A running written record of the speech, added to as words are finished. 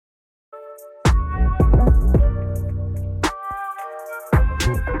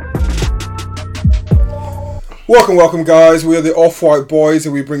Welcome, guys. We are the Off-White Boys,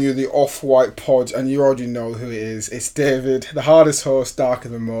 and we bring you the Off-White Pod, and you already know who it is. It's David, the hardest host, darker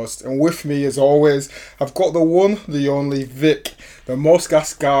than most, and with me, as always, I've got the one, the only Vic, the most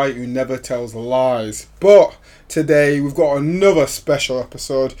gas guy who never tells lies. But today, we've got another special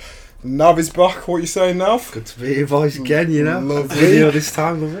episode. Nav is back. What are you saying, Nav? Good to be here, boys, again, you know. Lovely. Video this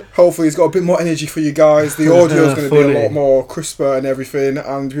time, love it. Hopefully he's got a bit more energy for you guys. The audio is going to be a lot more crisper and everything.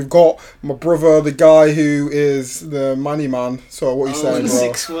 And we've got my brother, the guy who is the money man. So what are you saying,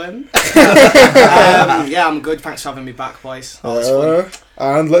 bro? 6'1". Yeah, I'm good. Thanks for having me back, boys.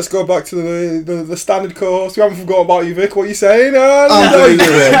 And let's go back to the standard course. We haven't forgot about you, Vic. What are you saying? I'm doing it,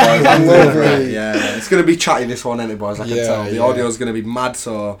 boys. I'm doing it. Yeah, it's going to be chatty, this one, ain't it, boys? I can tell. The audio is going to be mad,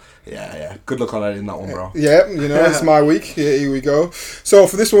 so yeah. Good luck on editing that one, bro. Yeah, you know, it's my week. Here we go. So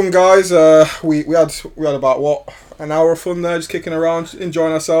for this one, guys, we had about, an hour of fun there, just kicking around,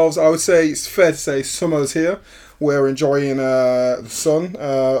 enjoying ourselves. I would say it's fair to say summer's here. We're enjoying the sun.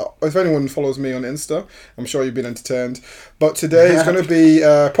 If anyone follows me on Insta, I'm sure you've been entertained. But today is going to be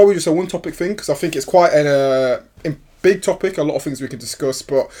probably just a one-topic thing, because I think it's quite a big topic, a lot of things we can discuss.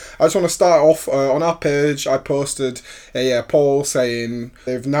 But I just want to start off on our page. I posted a poll saying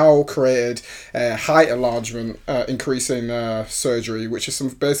they've now created height enlargement increasing surgery, which is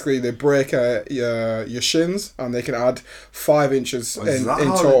basically they break your shins and they can add 5 inches in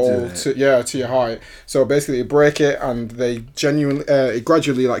total to your height. So basically they break it and they it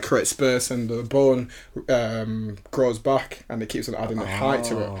gradually like creates space and the bone grows back and it keeps on adding the height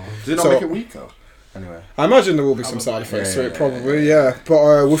to it. Does it not make it weaker? Anyway, I imagine there will be some side effects to it, probably, yeah.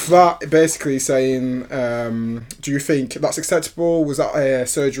 But with that, basically saying, do you think that's acceptable? Was that a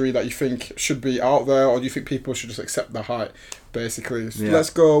surgery that you think should be out there, or do you think people should just accept the height, basically? So let's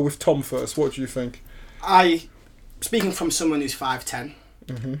go with Tom first. What do you think? Speaking from someone who's 5'10",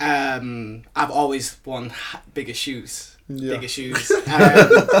 I've always worn bigger shoes. Yeah. Bigger shoes.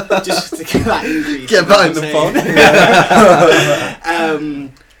 Just to get that increase. Get that in the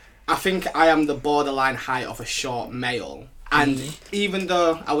pod. I think I am the borderline height of a short male. And even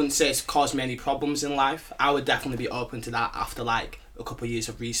though I wouldn't say it's caused me any problems in life, I would definitely be open to that after like a couple of years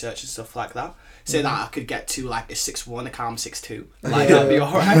of research and stuff like that. Say that I could get to like a 6'1", a calm 6'2". Like that'd be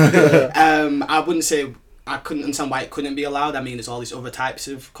alright. I wouldn't say I couldn't understand why it couldn't be allowed. I mean, there's all these other types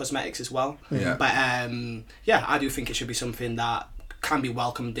of cosmetics as well. Yeah. But I do think it should be something that can be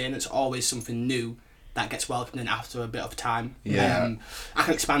welcomed in. It's always something new that gets welcomed in after a bit of time. Yeah. I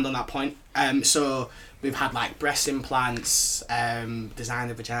can expand on that point. So we've had like breast implants,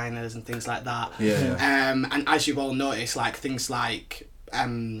 designer vaginas and things like that. Yeah. And as you've all noticed, like things like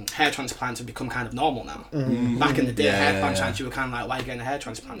hair transplants have become kind of normal now. Back in the day, hair transplants, you were kind of like, why are you getting a hair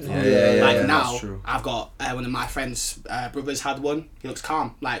transplant for? Now, I've got one of my friends' brothers had one. He looks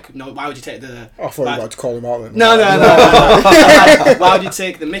calm. Like, no, why would you take the... I thought you were about to call him out then. No. Like, why would you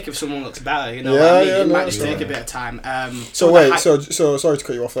take the mick if someone looks better? You know, it might just take a bit of time. So wait, so sorry to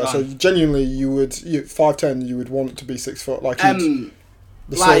cut you off there. So genuinely, you 5'10", you would want to be 6 foot, like you'd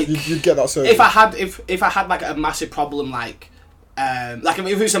get that surgery. If I had like a massive problem, like if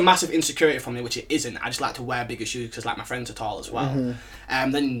it was a massive insecurity for me, which it isn't, I just like to wear bigger shoes because like my friends are tall as well.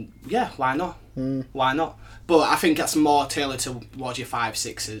 Then why not? Why not? But I think that's more tailored towards your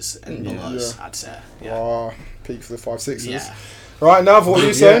 5'6" and belows. I'd say. Yeah. Wow, peak for the 5'6". Yeah. Right, Nav, what are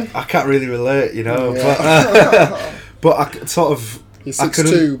you saying? I can't really relate, you know, but I sort of... He's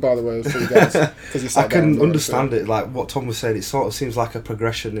 6'2", by the way, for you guys. I can understand it, like what Tom was saying. It sort of seems like a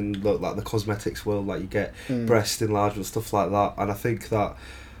progression in like the cosmetics world. Like you get breast enlargement, stuff like that. And I think that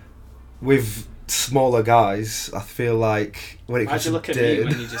with smaller guys, I feel like when it comes to dating, at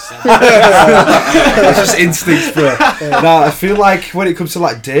me when you just said that? it's just instincts, bro. I feel like when it comes to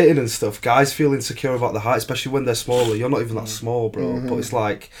like dating and stuff, guys feel insecure about the height, especially when they're smaller. You're not even that small, bro. But it's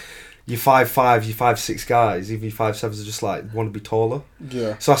like, you're 5'5", you're 5'6" guys, even your 5'7s are just like want to be taller.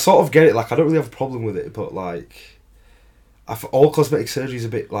 Yeah. So I sort of get it. Like I don't really have a problem with it, but like, all cosmetic surgery is a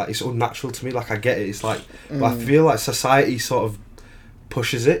bit like it's unnatural to me. Like I get it. It's like, but I feel like society sort of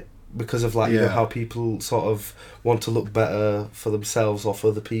pushes it because of like you know how people sort of want to look better for themselves or for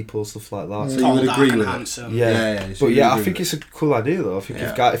other people, stuff like that. So you would agree with it? Yeah. So but I think it's a cool idea though. I think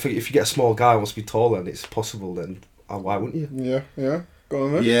if you get a small guy who wants to be taller and it's possible, then why wouldn't you? Yeah. Go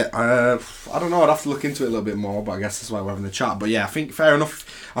on then. Yeah, I don't know. I'd have to look into it a little bit more, but I guess that's why we're having the chat. But yeah, I think fair enough.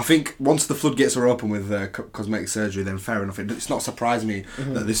 I think once the floodgates are open with cosmetic surgery, then fair enough. It's not surprising me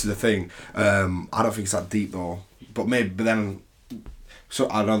that this is a thing. I don't think it's that deep though. But then So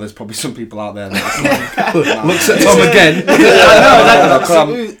I know there's probably some people out there that's like, Looks at Tom again.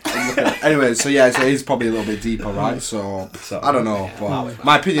 Anyway, so he's probably a little bit deeper, right? So I don't know, but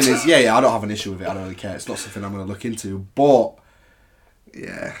my opinion is, I don't have an issue with it. I don't really care. It's not something I'm going to look into, but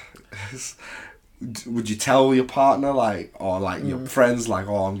yeah. Would you tell your partner, like, or like your friends, like,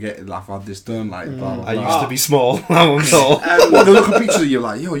 oh, I'm getting, like, I've had this done, like, blah, blah, I blah. used to be small. Now I'm tall. Well, they look at pictures of you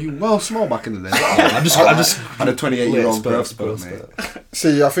like, yo, you well small back in the day. I just had a 28-year-old growth spurt, mate.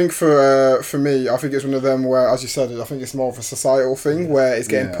 See, I think for me, I think it's one of them where, as you said, I think it's more of a societal thing where it's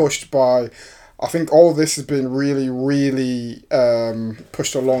getting pushed by. I think all this has been really, really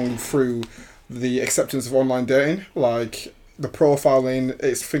pushed along through the acceptance of online dating, like. The profiling,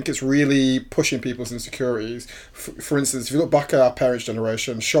 I think it's really pushing people's insecurities. For instance, if you look back at our parents'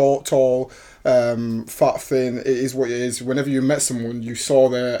 generation, short, tall, fat, thin, it is what it is. Whenever you met someone, you saw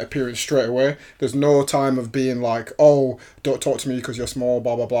their appearance straight away. There's no time of being like, oh, don't talk to me because you're small,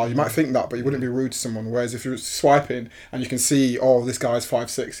 blah, blah, blah. You might think that, but you wouldn't be rude to someone. Whereas if you're swiping and you can see, oh, this guy's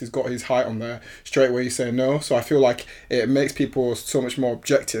 5'6", he's got his height on there, straight away you say no. So I feel like it makes people so much more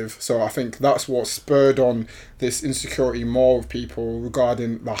objective. So I think that's what spurred on this insecurity more of people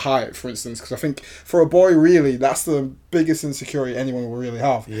regarding the height, for instance, because I think for a boy, really, that's the biggest insecurity anyone will really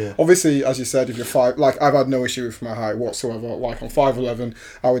have. Yeah. Obviously, as you said, if you're five, like, I've had no issue with my height whatsoever. Like, I'm 5'11",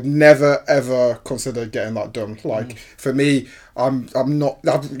 I would never ever consider getting that done. Like, for me, I'm not.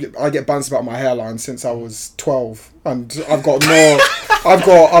 I get bounced about my hairline since I was 12, and I've got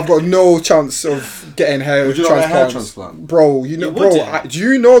no chance of getting hair Would you like a hair transplant? Bro, do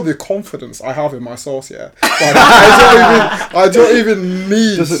you know the confidence I have in my sauce? Yeah, like, I don't even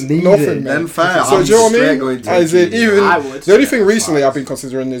need nothing. Then fair. So do you know what I mean? I would. The only thing recently I've been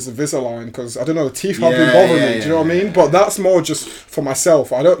considering is the Invisalign, because I don't know, the teeth have been bothering me. Do you know what I mean? But that's more just for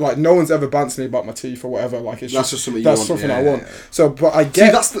myself. I don't like. No one's ever bounced me about my teeth or whatever. Like, it's just something I want. So, but I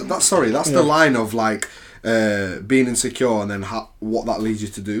get. See, that's the line of like being insecure and then what that leads you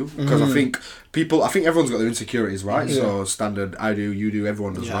to do. Because I think everyone's got their insecurities, right? Yeah. So standard, I do, you do,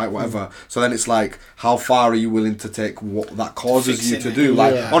 everyone does, right? Whatever. So then it's like, how far are you willing to take what that causes you to do?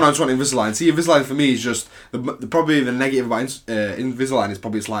 Like, oh no, I just want Invisalign. See, Invisalign for me is just probably the negative about Invisalign is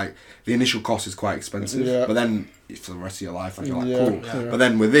probably it's like the initial cost is quite expensive, but then for the rest of your life, like, you're like, cool. Yeah. But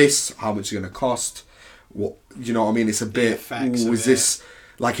then with this, how much is it going to cost? What, you know what I mean? It's a bit. Is this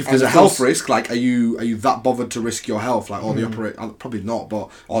like, if there's a health risk? Like, are you that bothered to risk your health? Like, or the operation, probably not, but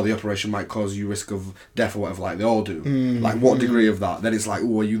or the operation might cause you risk of death or whatever. Like they all do. Like, what degree of that? Then it's like,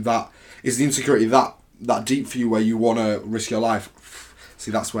 oh, are you that? Is the insecurity that deep for you where you want to risk your life?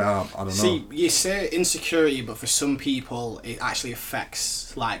 See, that's where I don't know. See, you say insecurity, but for some people, it actually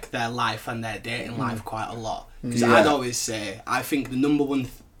affects like their life and their dating life quite a lot. Because I'd always say, I think the number one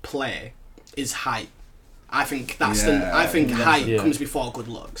play is height. I think height comes before good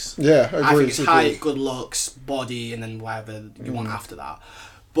looks. Yeah, I agree. I think it's height, good looks, body, and then whatever you want after that.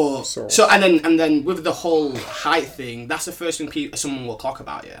 But and then with the whole height thing, that's the first thing someone will clock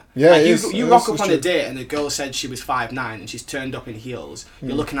about you. Yeah, like you rock up on a date and the girl said she was 5'9" and she's turned up in heels.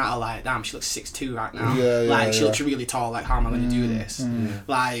 You're looking at her like, damn, she looks 6'2" right now. Like she looks really tall. Like, how am I going to do this?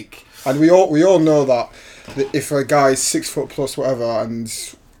 Like, and we all know that if a guy's 6 foot plus whatever and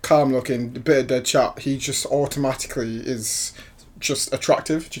calm looking, a bit of dead chat, he just automatically is just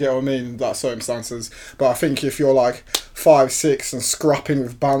attractive. Do you get what I mean? In that circumstances. But I think if you're like 5'6" and scrapping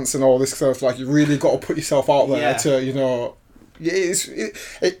with bounce and all this stuff, like, you really got to put yourself out there to, you know.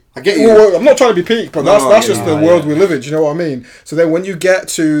 I get you. Well, I'm not trying to be peak, but that's just the world we live in. Do you know what I mean? So then when you get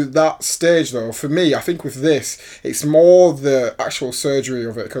to that stage, though, for me, I think with this, it's more the actual surgery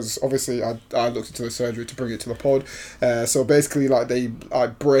of it, because obviously I looked into the surgery to bring it to the pod. So basically, like, they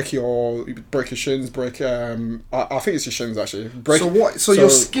break your shins, I think it's your shins actually. So your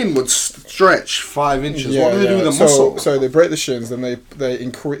skin would stretch 5 inches. What do they do with the muscle? So they break the shins, then they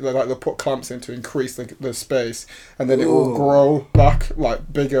increase, they'll put clamps in to increase the space, and then it will grow back,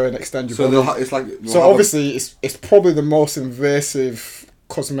 like, bigger and extend your body. So obviously it's probably the most invasive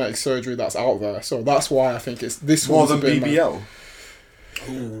cosmetic surgery that's out there. So that's why I think it's this more than BBL.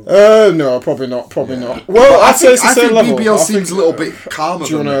 No, probably not. Well, I'd say it's the same level. BBL seems a little bit calmer.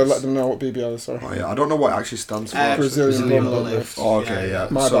 Do you want to let them know what BBL is? Sorry. Oh yeah, I don't know what it actually stands for. Brazilian bum lift. Oh, okay, yeah.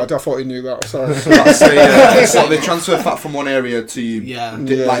 My bad. I thought you knew that. Sorry. So that's so they transfer fat from one area to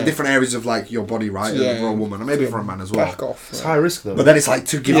like different areas of like your body, right? For a woman, and maybe for a man as well. Back off. It's high risk though. But then it's like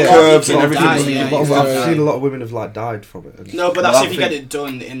to give curves and everything. I've seen a lot of women have like died from it. No, but that's if you get it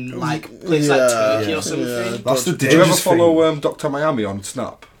done in like places like Turkey or something. That's the dangerous thing. Do you ever follow Dr. Miami on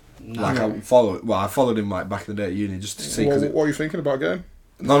Snap? No. Like I followed him like back in the day at uni just to see. What are you thinking about getting?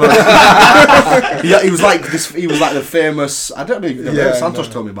 No. Yeah, he was like this. He was like the famous. I don't know. Santos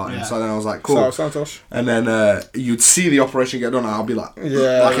told me about him. So then I was like, cool. Santos. And then you'd see the operation get done, and I'll be like,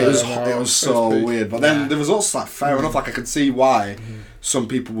 it was so weird. But then the results like fair enough. Like I could see why some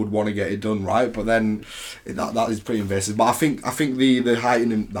people would want to get it done, right? But then that is pretty invasive. But I think the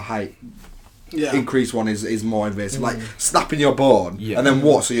height increase one is more invasive, like snapping your bone, and then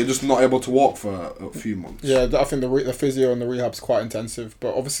what? So you're just not able to walk for a few months. Yeah, I think the physio and the rehab's quite intensive,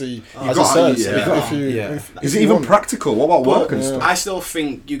 but obviously, as I said, is it even practical? What about work and stuff? I still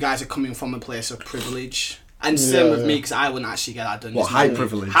think you guys are coming from a place of privilege. And same with me, because I wouldn't actually get that done. What, height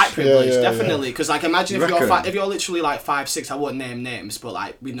privilege? Height privilege, definitely. Because like, imagine if you're literally like 5'6", I won't name names, but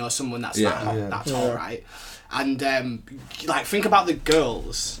like we know someone that's that tall, right? And like think about the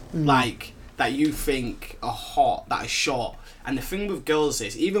girls like that you think are hot, that are short. And the thing with girls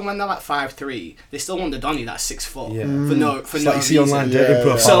is, even when they're like 5'3", they still want the Donny that's 6 foot for no like reason. You see online dating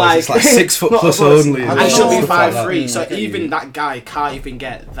profiles, So like, it's like 6 foot plus only, and she'll be 5'3", like so even that guy can't even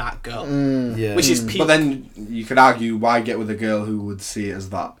get that girl, which is peak. But then you could argue, why get with a girl who would see it as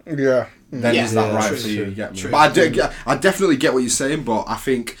that? Yeah. Then is that right for you? You get me? But I definitely get what you're saying, but I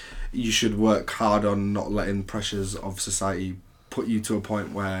think you should work hard on not letting pressures of society put you to a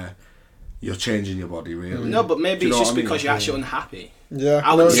point where you're changing your body, really. No, but maybe it's just because you're actually unhappy. Yeah.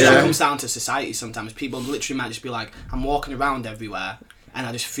 I wouldn't say it comes down to society sometimes. People literally might just be like, I'm walking around everywhere and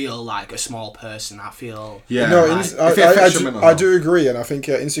I just feel like a small person. I feel... Yeah. No, I do agree, and I think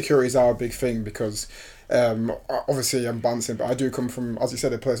insecurities are a big thing because... obviously I'm bouncing, but I do come from, as you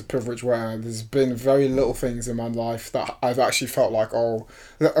said, a place of privilege where there's been very little things in my life that I've actually felt like,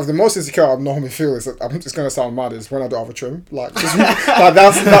 the most insecure I normally feel is that, I'm just going to sound mad, is when I don't have a trim. Like, just, like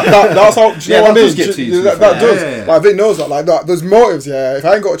that's how, do you know what I mean? That does. Like, Vic knows that. Like, there's motives, if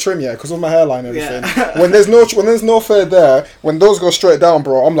I ain't got a trim, because of my hairline and everything. When there's no fade there, when those go straight down,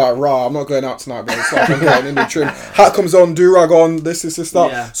 bro, I'm like, rah, I'm not going out tonight, bro. It's like, I'm getting in the trim. Hat comes on, do-rag on, this, that.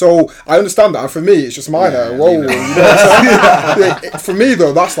 Yeah. So, I understand that, and for me, it's just minor. Whoa, you know what I'm saying? For me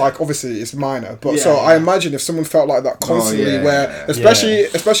though, that's like, obviously it's minor, but so I imagine if someone felt like that constantly, where especially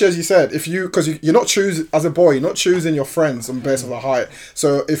as you said, if you, because you're not choosing as a boy, you're not choosing your friends on the basis of the height.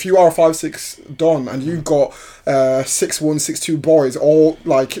 So if you are a 5'6" Don and you've got 6'1", 6'2" boys, all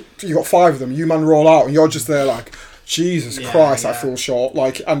like you got 5 of them, you man roll out and you're just there like, Jesus Christ, I feel short.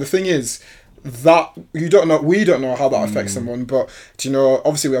 Like, and the thing is, that we don't know how that affects someone, but do you know,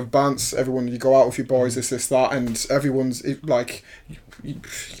 obviously we have bants, everyone, you go out with your boys, this that, and everyone's like,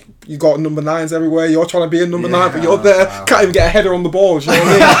 you got number 9s everywhere, you're trying to be a number 9, but you're there, can't even get a header on the ball, you know what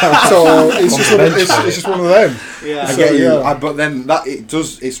I mean? So it's just one of them. I get you. But then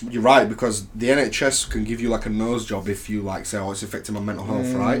you're right, because the NHS can give you like a nose job if you like say, it's affecting my mental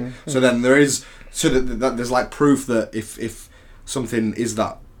health, right? So then there's like proof that if something is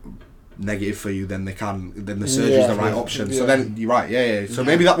that negative for you, then the surgery is the right option. So then you're right, so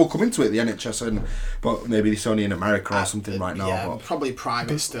maybe that will come into it, the NHS, but maybe it's only in America or something right now. But probably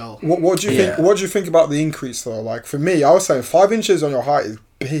private still. What do you think? What do you think about the increase though? Like for me, I was saying 5 inches on your height is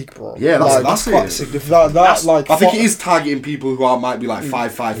big, bro. Yeah, that's quite significant. I think it is targeting people who might be like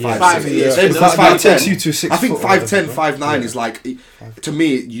 5'5", 5'6". That takes you to 6 I think foot 5'10", 5'9" is like, to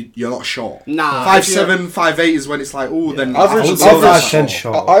me, you're not short. Nah. 5'7", 5'8" is when it's like, then average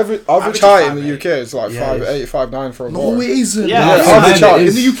height in the UK is like 5'8", 5'9" for a boy. No, it isn't. Average height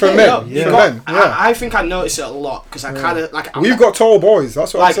in the UK for men. I think I notice it a lot because I kind of like. We've got tall boys.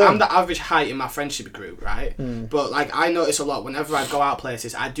 That's what I'm saying. I'm the average height in my friendship group, right? But like I notice a lot whenever I go out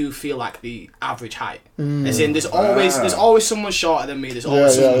places. I do feel like the average height. As in, there's always someone shorter than me. There's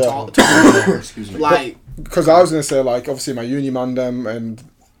always someone taller. Excuse me. Like, because I was gonna say, like, obviously my uni man them and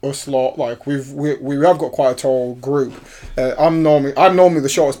us lot, like we have got quite a tall group. I'm normally the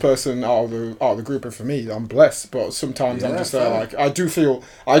shortest person out of the group, and for me, I'm blessed. But sometimes I'm just there, like I do feel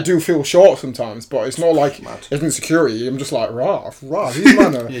short sometimes, but it's not like it's insecurity. I'm just like rah, these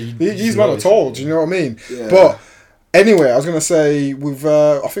men are tall. Do you know what I mean? Yeah. But anyway, I was gonna say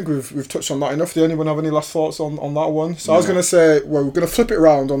I think we've touched on that enough. Do anyone have any last thoughts on that one? So I was gonna say, well, we're gonna flip it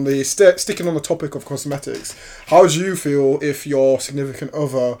around on the sticking on the topic of cosmetics. How do you feel if your significant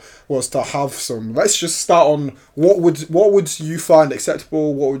other was to have some? Let's just start on what would you find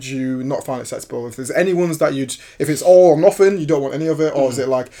acceptable? What would you not find acceptable? If there's any ones that if it's all or nothing, you don't want any of it, or is it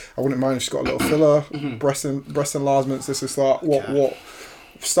like I wouldn't mind if she's got a little filler, breast enlargements, this that. What?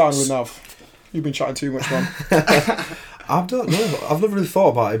 Starting with Nav. You've been chatting too much, man. I don't know. I've never really thought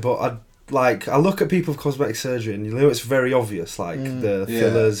about it, but I look at people with cosmetic surgery, and you know it's very obvious, like the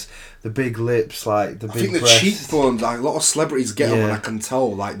fillers, the big lips, like the big breasts. The cheekbones. Like, a lot of celebrities get them, and I can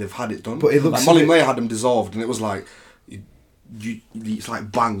tell like they've had it done. But it looks like Molly May had them dissolved, and it was like it's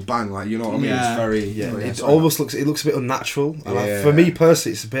like bang bang, like you know what I mean. Yeah. It's very It almost looks a bit unnatural, and for me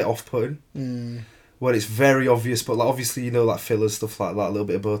personally, it's a bit off-putting. When it's very obvious, but like obviously like fillers, stuff like that, a little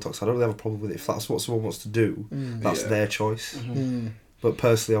bit of Botox. I don't really have a problem with it. If that's what someone wants to do, that's their choice. But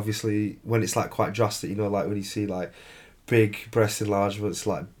personally, obviously, when it's like quite drastic, like when you see like big breast enlargements,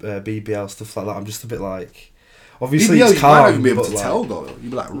 like BBL stuff like that, I'm just a bit like. Obviously, BBL, it's calm. You might not even be able to like, tell though. You'd be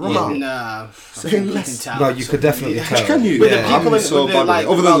like, right. Nah, Saying you less. can tell. No, you could definitely tell. Can you? With the Yeah, people I'm so with the, bad like,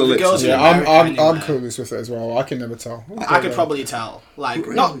 with it. Other than the girls lips. in Yeah, America I'm anyway. clueless with it as well. I can never tell. I could probably tell. Like,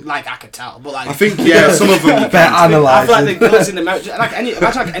 not like I could tell, but like. I think some of them. Better I feel like analysing. the girls in America, like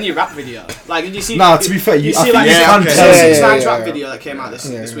any rap video. Like, did you see? Nah, to be fair, you I see think like you this can okay. tell. 6ix9ine's Yeah. rap video that came out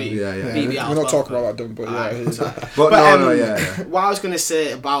this week. Yeah. BBL. We're not talking about that, done, but But no, What I was gonna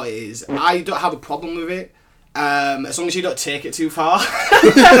say about it is, I don't have a problem with it. As long as you don't take it too far.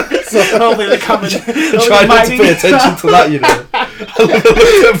 Hopefully the camera. Try not to pay attention to that,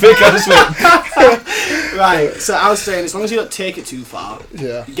 Right, so I was saying, as long as you don't take it too far,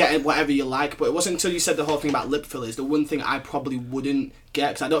 Yeah. get it whatever you like. But it wasn't until you said the whole thing about lip fillers, the one thing I probably wouldn't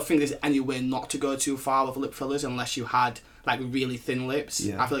get, because I don't think there's any way not to go too far with lip fillers unless you had like really thin lips.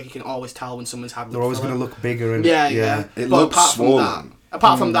 Yeah. I feel like you can always tell when someone's had lip They're always filler. going to look bigger and Yeah. It But looks swollen.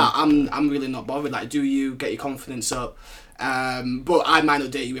 Apart from that, I'm really not bothered. Like, do you get your confidence up? But I might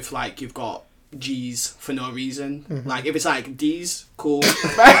not date you if like you've got G's for no reason. Like if it's like D's, cool. I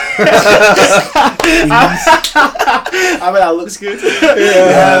mean that looks good.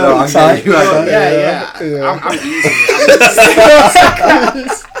 No, I get you. Yeah. I'm easy.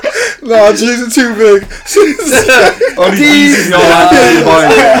 No, G's are too big. Only D's in your life.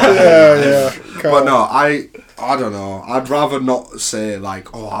 Yeah. But no, I don't know. I'd rather not say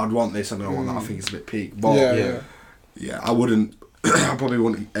like, oh, I'd want this and I don't want that. I think it's a bit peak. But yeah, I wouldn't. I probably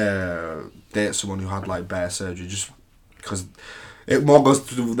wouldn't date someone who had like bare surgery just because it more goes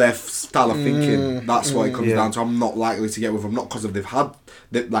to their style of thinking. That's what it comes down to. I'm not likely to get with them, not because they've had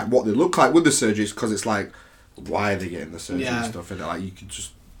like what they look like with the surgery. It's because it's like, why are they getting the surgery and stuff? And like you could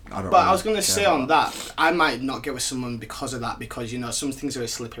just. But I was going to say on that, I might not get with someone because of that, because some things are a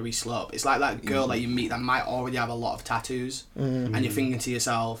slippery slope. It's like that girl that you meet that might already have a lot of tattoos, and you're thinking to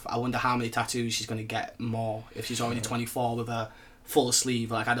yourself, I wonder how many tattoos she's going to get more if she's already 24 with a full sleeve.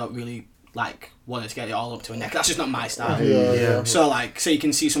 Like, I don't really like want her to get it all up to her neck. That's just not my style. Yeah. So like, so you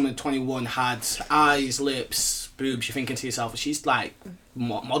can see someone 21 had eyes, lips, boobs. You're thinking to yourself, she's like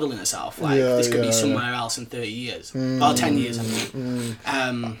modeling herself. Like this could be somewhere else in 30 years, or 10 years. I mean.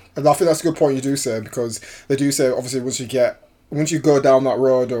 And I think that's a good point you do say, because they do say obviously once you go down that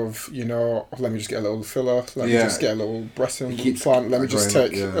road of, let me just get a little filler, let me just get a little breast implant, let me just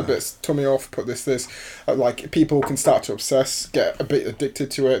take a bit of tummy off, put this. Like, people can start to obsess, get a bit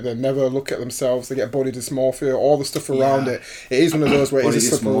addicted to it, they never look at themselves, they get body dysmorphia, all the stuff around it. It is one of those where it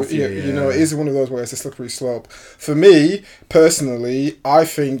is a slippery, it is one of those where it's a slippery slope. For me, personally, I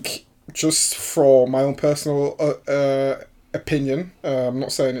think, just for my own personal opinion, I'm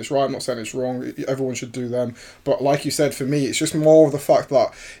not saying it's right, I'm not saying it's wrong, everyone should do them, but like you said, for me it's just more of the fact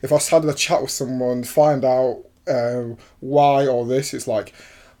that if I had a chat with someone, find out why or this, it's like,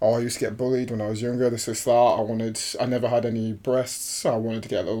 oh, I used to get bullied when I was younger, this is that, I never had any breasts, I wanted to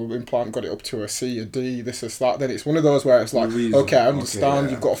get a little implant, got it up to a C, a D, this is that, then it's one of those where it's like, okay, I understand,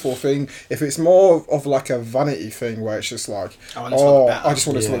 you've got a full thing. If it's more of like a vanity thing where it's just like, I just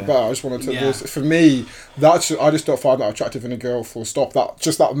wanted to look better, I just wanted to this, for me, I just don't find that attractive in a girl, full stop,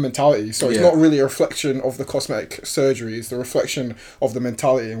 that mentality. So it's not really a reflection of the cosmetic surgery, it's the reflection of the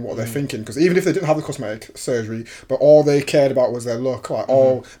mentality and what they're thinking, because even if they didn't have the cosmetic surgery, but all they cared about was their look, like,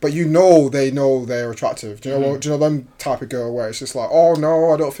 but they know they're attractive. Do you know do you know them type of girl where it's just like, oh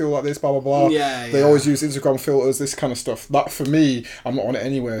no, I don't feel like this, blah blah blah. They always use Instagram filters, this kind of stuff. That, for me, I'm not on it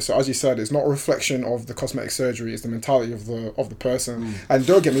anyway. So as you said, it's not a reflection of the cosmetic surgery, it's the mentality of the person. And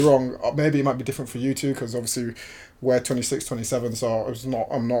don't get me wrong, maybe it might be different for you too, because obviously we're 26, 27, so it's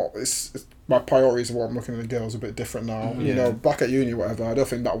my priorities of what I'm looking at the girls are a bit different now. Back at uni, whatever, I don't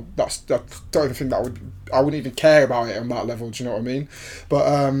think I wouldn't even care about it on that level, do you know what I mean? But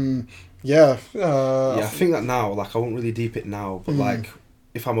I think that now, like, I won't really deep it now, but like,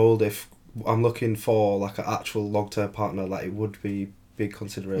 if I'm old, if I'm looking for like an actual long-term partner, like, it would be big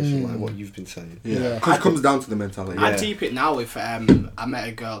consideration, like what you've been saying. Because it comes down to the mentality. I'd deep it now if I met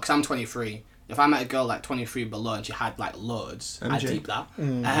a girl, because I'm 23. If I met a girl like 23 below and she had like loads, I'd deep that.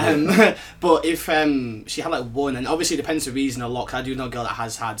 But if she had like one, and obviously it depends the reason a lot, because I do know a girl that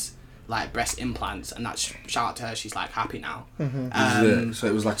has had like breast implants, and that's, shout out to her, she's like happy now. So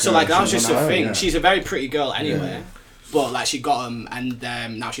it was like that was just a thing. She's a very pretty girl anyway. but like she got them, and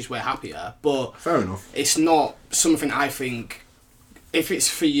now she's way happier. But Fair enough. it's not something I think. If it's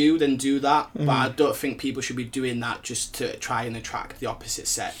for you, then do that. But I don't think people should be doing that just to try and attract the opposite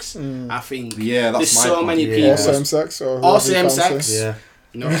sex. I think Yeah, that's there's my so point. many Yeah. people. Or same sex, or Or whoever you same fancy. sex. Yeah.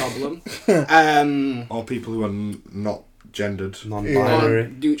 No problem. Or people who are not gendered. Or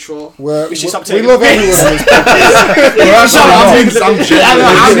Non-binary. neutral. We should stop we taking love the everyone piss. on this podcast. I'm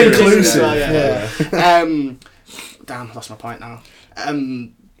I'm gendered. inclusive. inclusive. Well, yeah. Damn, I lost my point now.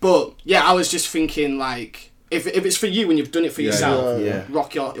 But yeah, I was just thinking like, if it's for you and you've done it for Yeah, yourself, yeah.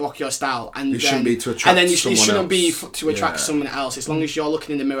 rock your style, and It shouldn't then, be to attract and then you someone shouldn't be else. to attract Yeah. someone else. As long as you're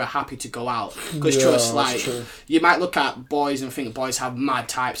looking in the mirror, happy to go out. Because Yeah, trust, that's like true. you might look at boys and think boys have mad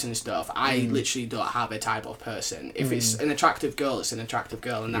types and stuff. I literally don't have a type of person. If it's an attractive girl, it's an attractive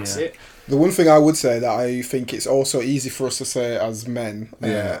girl, and that's Yeah. it. The one thing I would say that I think it's also easy for us to say as men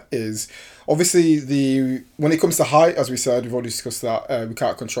is obviously when it comes to height, as we said, we've already discussed that, we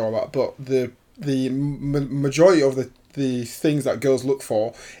can't control that, but the majority of the things that girls look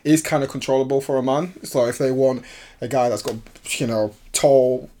for is kind of controllable for a man. So if they want a guy that's got,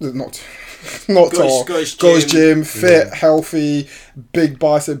 tall, not tall, goes gym, fit, healthy, big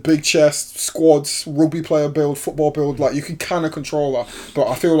bicep, big chest, squads, rugby player build, football build, like you can kind of control that. But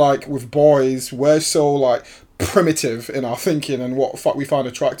I feel like with boys, we're so like primitive in our thinking, and what we find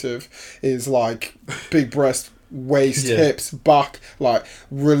attractive is like big breast, waist, Yeah. hips, back. Like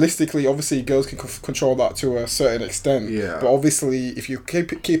realistically, obviously girls can control that to a certain extent. Yeah. But obviously if you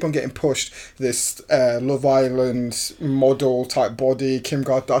keep on getting pushed this Love Island model type body, Kim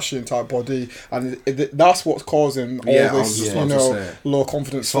Kardashian type body, and that's what's causing all Yeah, I was this just about to say. low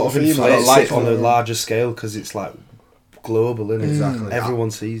confidence Sort of for females. inflates like it on a it. larger scale because it's like global, isn't it? Exactly.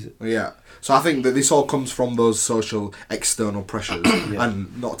 Everyone sees it. Yeah. So I think that this all comes from those social external pressures,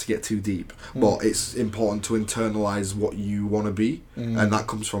 and not to get too deep, but it's important to internalize what you want to be, and that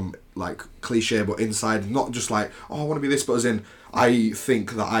comes from like cliche, but inside, not just like, oh, I want to be this, but as in I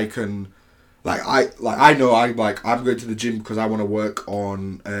think that I can. I know I'm going to the gym because I want to work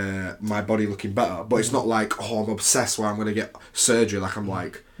on my body looking better, but it's not like, oh, I'm obsessed where I'm going to get surgery. Like I'm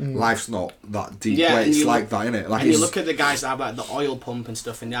like, life's not that deep. Yeah, Where and it's you like that, innit? Like And you it's, look at the guys that have like the oil pump and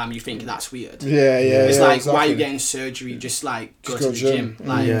stuff in the arm, you think that's weird. Yeah, It's like, exactly. why are you getting surgery? Just like go Just to go the gym. gym.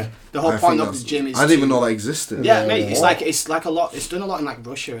 Like Yeah. the whole I point think of the that's- gym is. I didn't even know that existed. Yeah, mate. It's What? like a lot. It's done a lot in like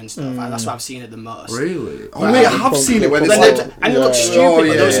Russia and stuff. Like, that's what I've seen it the most. Really? Oh, Well, wait, I they have seen it when pump- it's Then It's like... like- and it looks Yeah. stupid, Oh, but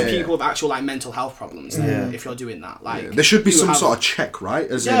yeah, those yeah, are yeah. people with actual like mental health problems. Then, if you're doing that, like There should be you some have- sort of check, right?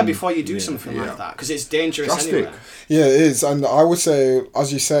 As Yeah, in- before you do something Yeah. like that, because it's dangerous Drastic. anyway. Yeah, it is, and I would say,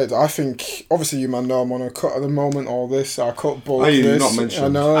 as you said, I think obviously you man know I'm on a cut at the moment. All this, I cut both. Oh, you this. not mentioned. I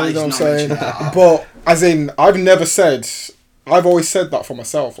know, Ah, you know what I'm he's saying. not mentioned. But as in, I've never said. I've always said that for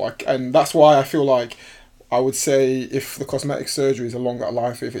myself, like, and that's why I feel like I would say if the cosmetic surgery is a longer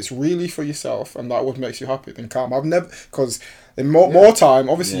life, if it's really for yourself and that what makes you happy, then calm. I've never, because in more time,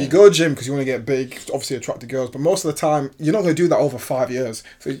 obviously you go to gym because you want to get big, obviously attract the girls, but most of the time you're not going to do that over 5 years.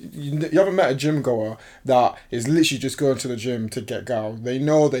 So you haven't met a gym goer that is literally just going to the gym to get gal. They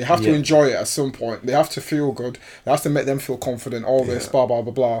know they have to Yeah. enjoy it at some point. They have to feel good. It has to make them feel confident. All this, blah blah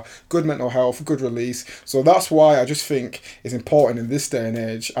blah blah. Good mental health, good release. So that's why I just think it's important in this day and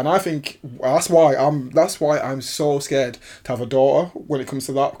age. And I think that's why I'm so scared to have a daughter when it comes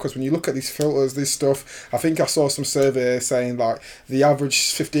to that. Because when you look at these filters, this stuff, I think I saw some survey saying like the average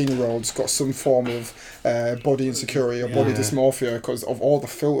 15-year-old's got some form of body insecurity or body dysmorphia because of all the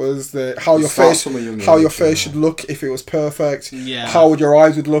filters, how your starts face, from a young how your age, face should look if it was perfect, Yeah. how your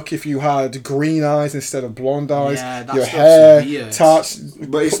eyes would look if you had green eyes instead of blonde eyes, Yeah, that your stuff's hair, weird. touch,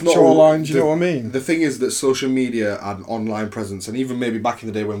 But it's not jawline, do you the- know what I mean? The thing is that social media and online presence, and even maybe back in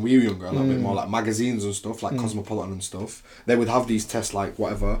the day when we were younger, a little bit more like magazines and stuff, like Cosmopolitan and stuff, they would have these tests like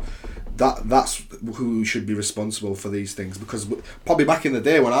whatever. That's who should be responsible for these things, because probably back in the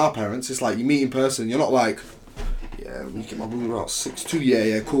day when our parents, it's like you meet in person, you're not like, yeah, we get my brother out 6'2",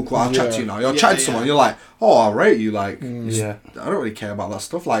 yeah, cool, I'll chat to you now. You're Yeah, chatting to yeah. someone, you're like, oh, I'll rate you, like, Yeah. I don't really care about that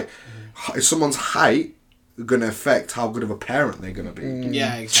stuff. Like, is someone's height gonna affect how good of a parent they're gonna be?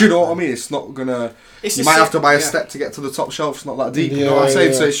 Yeah, Do exactly. you know what I mean? It's not gonna. It's You the might have same- to buy a yeah. step to get to the top shelf. It's not that deep. You know what I'm Yeah,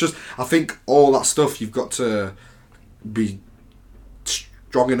 saying? yeah. So it's just. I think all that stuff you've got to be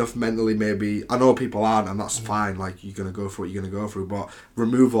strong enough mentally. Maybe I know people aren't, and that's fine. Like you're gonna go through what you're gonna go through, but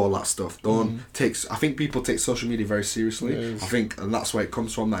remove all that stuff. Don't take. I think people take social media very seriously. Yes. I think, and that's where it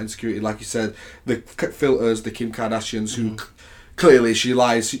comes from. That insecurity, like you said, the filters, the Kim Kardashians who. clearly she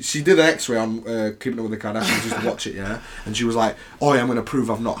lies. She did an X-ray on Keeping Up with the Kardashians just to watch it, yeah. And she was like, "Oh, yeah, I'm going to prove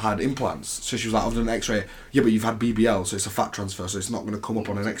I've not had implants." So she was like, "I've done an X-ray." Yeah, but you've had BBL, so it's a fat transfer, so it's not going to come up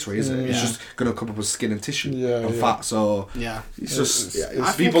on an X-ray, is it? It's just going to come up as skin and tissue and fat. So it's just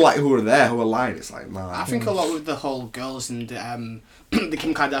it's people like who are there who are lying. It's like, nah. I think a lot with the whole girls and the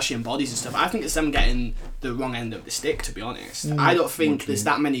Kim Kardashian bodies and stuff. I think it's them getting the wrong end of the stick. To be honest, I don't think there's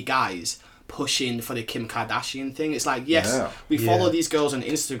that many guys pushing for the Kim Kardashian thing. It's like, yes, we follow these girls on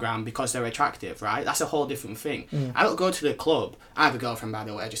Instagram because they're attractive, right? That's a whole different thing. I don't go to the club. I have a girlfriend, by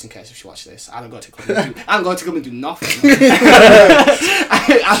the way, just in case if she watches this. I don't go to the club and do, I don't go to the club and do nothing.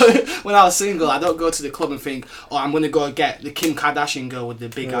 When I was single, I don't go to the club and think, oh, I'm going to go get the Kim Kardashian girl with the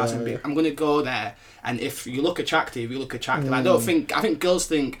big ass and big. I'm going to go there, and if you look attractive, you look attractive. I think girls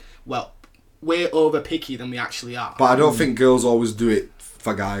think, well, we're over picky than we actually are. But I don't think girls always do it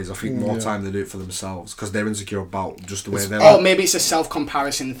for guys. I think more time they do it for themselves because they're insecure about just the way they're. Oh, maybe it's a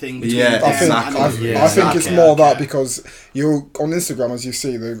self-comparison thing. I think it's more that because you on Instagram, as you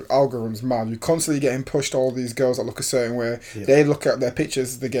see, the algorithm's mad. You're constantly getting pushed all these girls that look a certain way. They look at their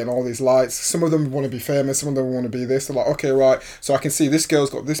pictures, they're getting all these likes. Some of them want to be famous, some of them want to be this. They're like, okay, right, so I can see this girl's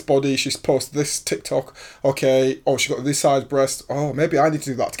got this body, she's posted this TikTok, okay, oh, she's got this size breast, oh, maybe I need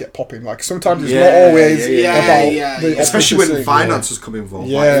to do that to get popping. Like, sometimes it's not always about the especially when finances come involved.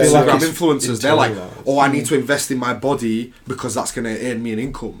 Yeah, like influencers, they're like, oh, I need to invest in my body because that's going to earn me an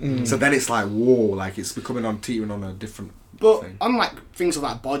income. So then it's like, whoa, like it's becoming teetering on a different thing. On like things of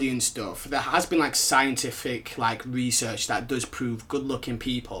like body and stuff, there has been like scientific like research that does prove good looking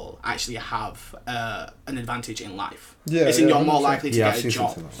people actually have an advantage in life. You're more likely to get a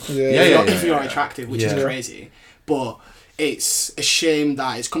job if you're attractive, which is crazy. But it's a shame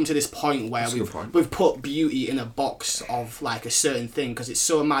that it's come to this point where we've put beauty in a box of like a certain thing, because it's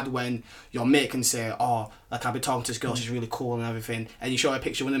so mad when your mate can say, oh, like I've been talking to this girl, she's really cool and everything, and you show her a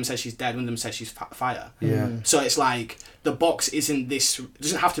picture, one of them says she's dead, one of them says she's fire. So it's like the box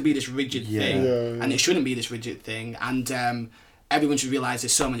doesn't have to be this rigid thing, and it shouldn't be this rigid thing, and everyone should realise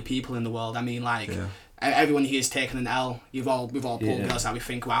there's so many people in the world. I mean, like everyone here has taken an L. We've all pulled girls that we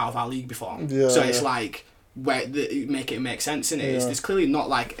think were out of our league before. So it's like, where make it make sense in it. There's clearly not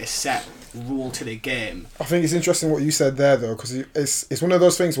like a set rule to the game. I think it's interesting what you said there though, because it's one of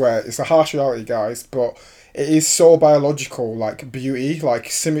those things where it's a harsh reality, guys, but it is so biological, like beauty, like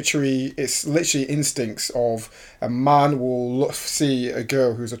symmetry. It's literally instincts of a man will see a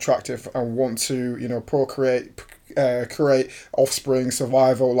girl who's attractive and want to, procreate, create offspring,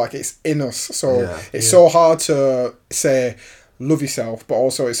 survival. Like, it's in us. So it's so hard to say love yourself, but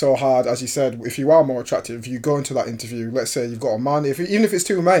also it's so hard, as you said, if you are more attractive, you go into that interview, let's say you've got a man, even if it's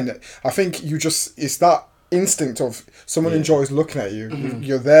two men, I think it's that instinct of someone enjoys looking at you.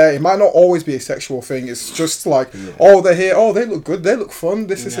 You're there. It might not always be a sexual thing. It's just like, oh, they're here, oh, they look good, they look fun,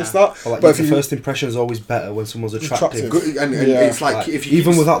 this, that. Or like, but the first impression is always better when someone's attractive. Good, and it's like if you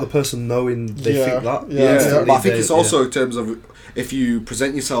even without the person knowing they think that. But I think it's also in terms of, if you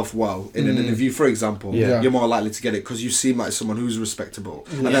present yourself well in an interview, for example, you're more likely to get it because you seem like someone who's respectable,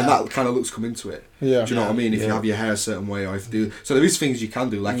 and then that kind of looks come into it. Do you know what I mean? If you have your hair a certain way, or if you do, so there is things you can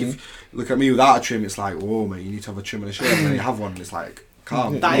do. Like if look at me without a trim, it's like, whoa, mate, you need to have a trim and a shave, and then you have one, and it's like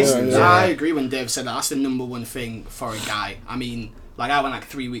calm. I agree when Dave said that. That's the number one thing for a guy. I mean, like, I went like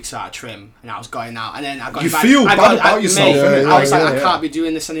 3 weeks without a trim, and I was going out, and then I got. You feel bad about yourself. I was like, I can't be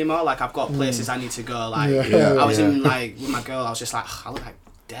doing this anymore. Like, I've got places I need to go. Like, I was in like with my girl. I was just like, I look like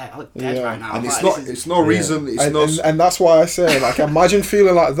dead. I look dead right now. And it's no reason. And that's why I say, like, imagine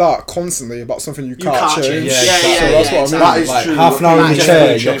feeling like that constantly about something you can't change. So that's what I mean. That is like true. Half an hour in the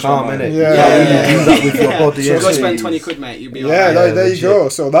chair, you're calm, innit? You do that with your body. So go spend 20 quid, mate. You'll be there you go.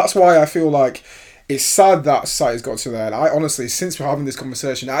 So that's why I feel like it's sad that society's got to there. And I honestly, since we're having this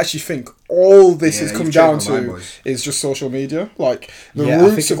conversation, I actually think all this has come down to is just social media. Like, the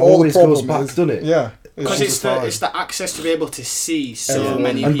roots of all the problems back, doesn't it? Yeah. Because it's the access to be able to see so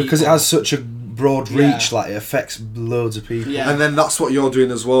many people. And because it has such a broad reach, like, it affects loads of people. And then that's what you're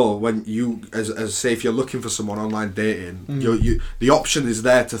doing as well. When you, as say, if you're looking for someone online dating, the option is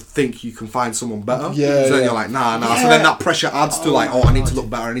there to think you can find someone better. So then you're like, nah. So then that pressure adds to like, oh, I need to look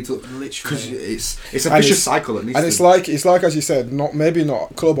better. I need to look, because it's a vicious cycle. It's like as you said, maybe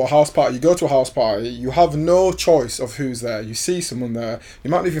not club or house party. You go to a house party, you have no choice of who's there. You see someone there. You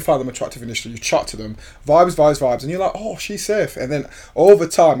might not even find them attractive initially. You chat to them, vibes, and you're like, oh, she's safe. And then over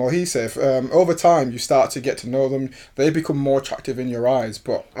time, or he's safe. Over over time you start to get to know them, they become more attractive in your eyes.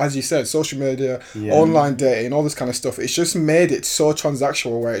 But as you said, social media, online dating, all this kind of stuff, it's just made it so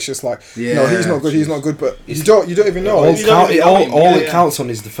transactional where it's just like, no, he's not good, he's not good, but you don't even know. All it counts on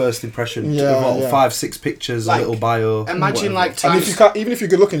is the first impression. Yeah. 5-6 pictures, a little bio. Imagine like and if you can't, even if you're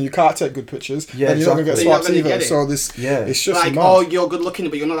good looking, you can't take good pictures. Then you're not gonna get swipes either. So this, it's just like, mad. oh, you're good looking,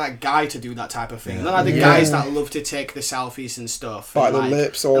 but you're not that guy to do that type of thing. Not like the guys that love to take the selfies and stuff, like and the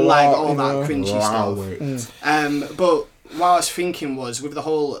lips, all and like that, all that cringy stuff. But what I was thinking was with the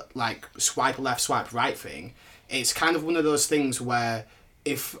whole like swipe left, swipe right thing, it's kind of one of those things where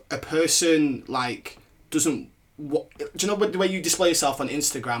if a person like doesn't. Do you know the way you display yourself on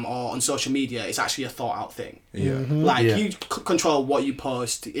Instagram or on social media? It's actually a thought out thing. You control what you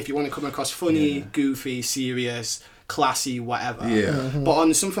post. If you want to come across funny, goofy, serious, classy, whatever. But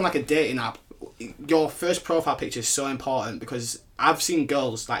on something like a dating app, your first profile picture is so important because I've seen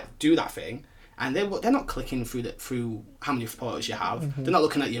girls like do that thing, and they're not clicking through how many photos you have. They're not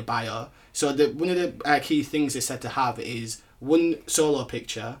looking at your bio. So one of the key things they said to have is one solo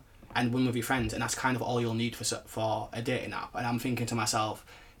picture and one with your friends, and that's kind of all you'll need for a dating app. And I'm thinking to myself,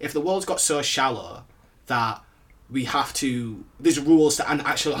 if the world's got so shallow that we have to, there's rules to, and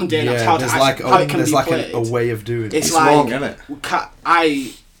actually on dating apps, how it can be played. A way of doing it. It's like, wrong, isn't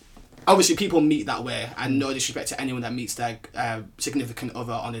it? Obviously, people meet that way, and no disrespect to anyone that meets their significant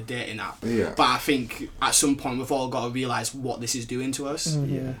other on a dating app. But I think at some point we've all got to realise what this is doing to us,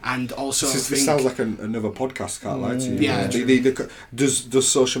 and also this sounds like another podcast. Can't lie to you. Does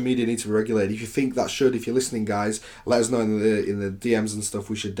social media need to be regulated? If you think that should, if you're listening, guys, let us know in the DMs and stuff.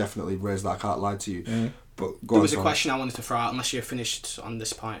 We should definitely raise that. I can't lie to you. But there was a question I wanted to throw out, unless you're finished on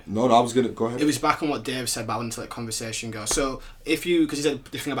this point. No, I was going to go ahead. It was back on what Dave said, but I wanted to let conversation go. So if you, because he said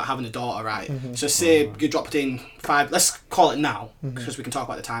the thing about having a daughter, right? So say you dropped in 5, let's call it now, because we can talk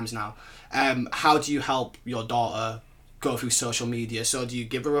about the times now. How do you help your daughter go through social media? So do you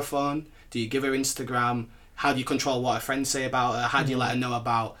give her a phone? Do you give her Instagram? How do you control what her friends say about her? How do you let her know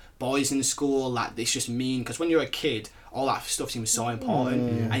about boys in school? Like, it's just mean, because when you're a kid, all that stuff seems so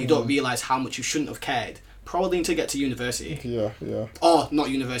important, and you don't realise how much you shouldn't have cared. Probably until you get to university. Or not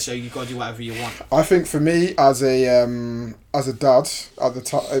university, you got to do whatever you want. I think for me, as a dad at the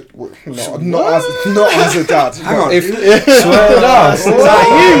time, not as a dad. Hang on,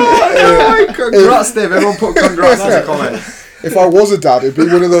 congrats, Dave. Everyone put congrats as a comment. If I was a dad, it'd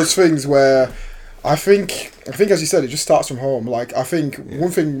be one of those things where I think as you said, it just starts from home. Like, I think one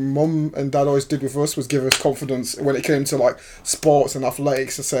thing Mum and Dad always did with us was give us confidence when it came to like sports and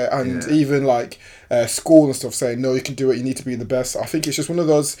athletics, to say, and even like school and stuff, saying, no, you can do it, you need to be the best. I think it's just one of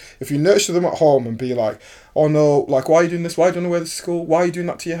those, if you nurture them at home and be like, oh no, like, why are you doing this? Why do you want to wear this to school? Why are you doing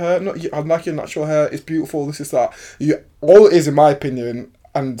that to your hair? No, I like your natural hair, it's beautiful, this is that. All it is, in my opinion,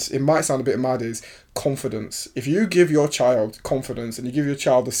 and it might sound a bit mad, is confidence. If you give your child confidence and you give your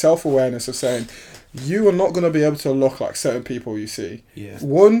child the self-awareness of saying, you are not going to be able to look like certain people you see.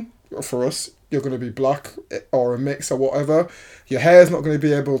 One, for us, you're going to be black or a mix or whatever. Your hair's not going to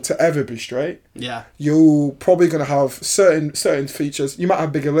be able to ever be straight. You're probably going to have certain features. You might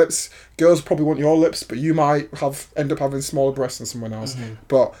have bigger lips. Girls probably want your lips, but you might end up having smaller breasts than someone else.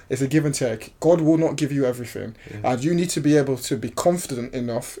 But it's a give and take. God will not give you everything. And you need to be able to be confident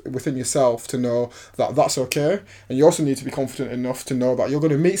enough within yourself to know that that's okay. And you also need to be confident enough to know that you're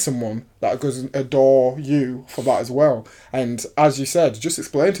going to meet someone that goes and adore you for that as well. And as you said, just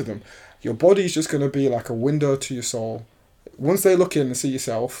explain to them, your body's just going to be like a window to your soul. Once they look in and see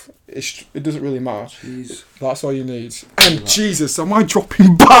yourself, it doesn't really matter. That's all you need. And Jesus, am I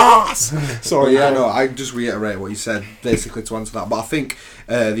dropping bars? Sorry. I just reiterate what you said, basically, to answer that. But I think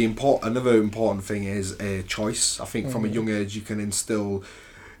another important thing is a choice. I think from a young age you can instill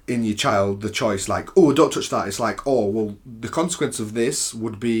in your child the choice, like, oh, don't touch that. It's like, oh, well, the consequence of this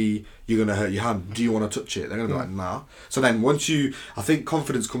would be you're going to hurt your hand. Do you want to touch it? They're going to be like, nah. So then I think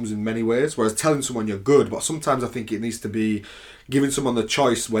confidence comes in many ways, whereas telling someone you're good, but sometimes I think it needs to be giving someone the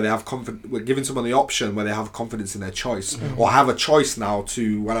choice where they have giving someone the option where they have confidence in their choice, or have a choice now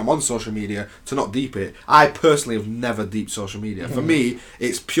to, when I'm on social media, to not deep it. I personally have never deeped social media. For me,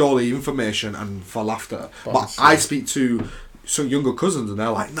 it's purely information and for laughter. But I speak to some younger cousins and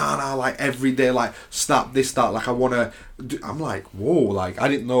they're like, nah, like every day, like snap this, that, like I want to I'm like, whoa, like I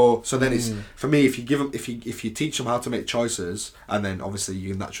didn't know. So then it's, for me, if you teach them how to make choices, and then obviously you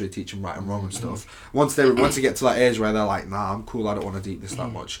can naturally teach them right and wrong and stuff. Once they get to that age where they're like, nah, I'm cool, I don't want to deep this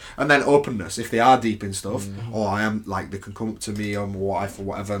that much. And then openness, if they are deep in stuff, or I am, like, they can come up to me or my wife or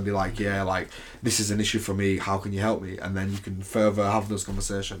whatever and be like, yeah, like this is an issue for me, how can you help me? And then you can further have those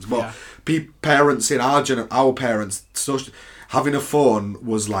conversations. But parents in our parents, social, having a phone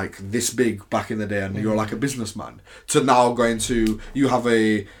was like this big back in the day, and you're like a businessman. To now going to you have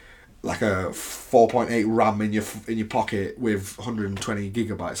a 4.8 RAM in your pocket with 120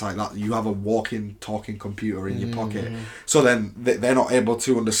 gigabytes like that. You have a walking, talking computer in your pocket. So then they're not able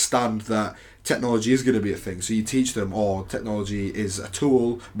to understand that technology is going to be a thing. So you teach them, technology is a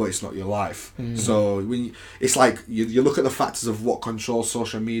tool, but it's not your life. So it's like you look at the factors of what controls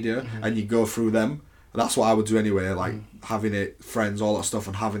social media, and you go through them. That's what I would do anyway, like having it, friends, all that stuff,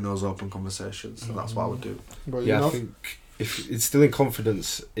 and having those open conversations. So that's what I would do. But I think if instilling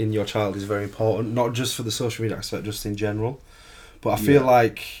confidence in your child is very important, not just for the social media aspect, just in general. But I feel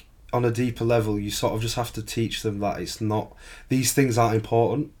like on a deeper level, you sort of just have to teach them that it's not, these things aren't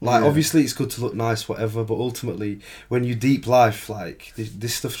important. Like, obviously it's good to look nice, whatever, but ultimately, when you deep life, like,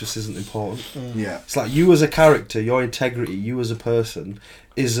 this stuff just isn't important. Yeah. It's like, you as a character, your integrity, you as a person,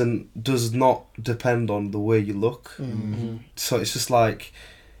 does not depend on the way you look. So it's just like,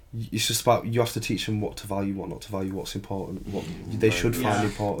 it's just about, you have to teach them what to value, what not to value, what's important, what they should find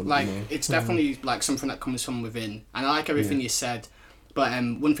important. Like, you know? it's definitely like something that comes from within. And I like everything you said. But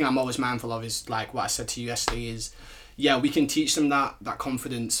one thing I'm always mindful of is, like what I said to you yesterday, is we can teach them that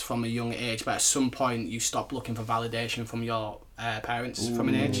confidence from a young age, but at some point you stop looking for validation from your parents from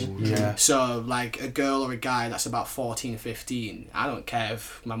an age. Yeah. So like a girl or a guy that's about 14, 15, I don't care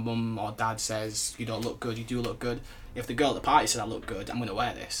if my mum or dad says you don't look good, you do look good. If the girl at the party said I look good, I'm going to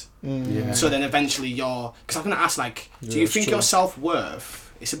wear this. So then eventually because I'm going to ask, like, do you think your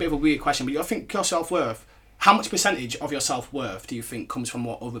self-worth, it's a bit of a weird question, but you think your self-worth, how much percentage of your self-worth do you think comes from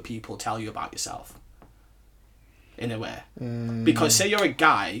what other people tell you about yourself? In a way. Because say you're a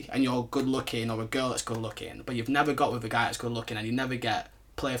guy and you're good looking, or a girl that's good looking, but you've never got with a guy that's good looking, and you never get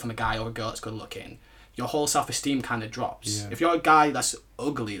play from a guy or a girl that's good looking, your whole self-esteem kind of drops. If you're a guy that's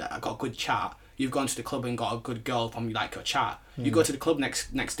ugly, that got a good chat, you've gone to the club and got a good girl from like your chat, you go to the club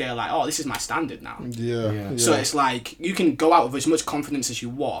next day like, oh, this is my standard now. So it's like you can go out with as much confidence as you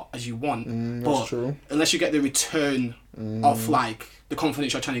want, but unless you get the return of like the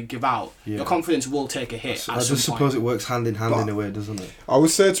confidence you're trying to give out, your confidence will take a hit. I just suppose it works hand in hand in a way, doesn't it? I would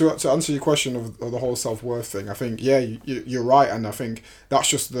say to answer your question of the whole self-worth thing, I think you're right, and I think that's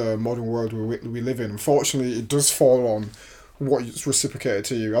just the modern world we live in. Unfortunately, it does fall on what's reciprocated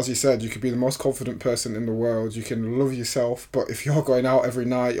to you. As you said, you could be the most confident person in the world, you can love yourself, but if you're going out every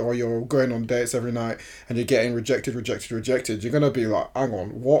night or you're going on dates every night and you're getting rejected, you're gonna be like, hang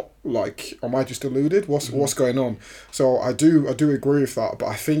on, what, like, am I just deluded? What's going on? So I do agree with that, but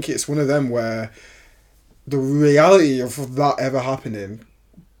I think it's one of them where the reality of that ever happening,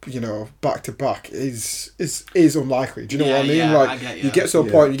 you know, back to back is unlikely. Do you know what I mean? Like, I get you get to a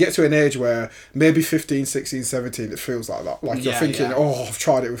point, you get to an age where maybe 15, 16, 17, it feels like that. Like you're thinking, oh, I've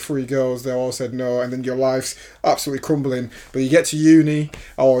tried it with 3 girls, they all said no, and then your life's absolutely crumbling. But you get to uni,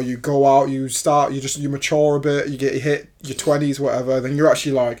 or you go out, you mature a bit, you get hit your 20s, whatever, then you're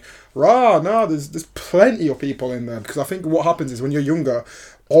actually like, there's plenty of people in there. Because I think what happens is when you're younger,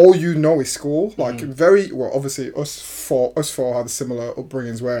 all you know is school. Like very well, obviously us four had similar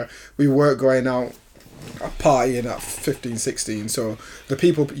upbringings where we weren't going out partying at 15, 16. So the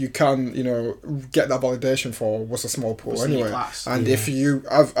people you can, you know, get that validation for was a small pool anyway. And if you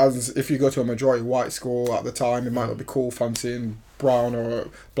go to a majority white school at the time, it might not be cool fancying brown or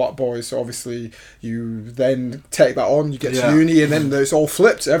black boys, so obviously you then take that on, you get to uni, and then it's all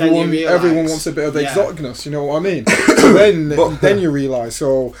flipped. Everyone wants a bit of exoticness, you know what I mean? So then you realise.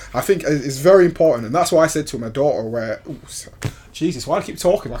 So I think it's very important, and that's why I said to my daughter, Jesus, why do I keep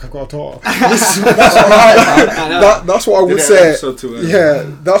talking like I've got a daughter? That's what I would say. Yeah,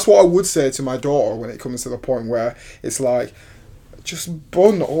 that's what I would say to my daughter when it comes to the point where it's like, just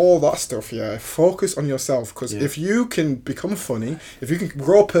bun all that stuff, focus on yourself, because if you can become funny, if you can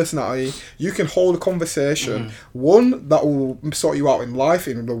grow a personality, you can hold a conversation, one that will sort you out in life,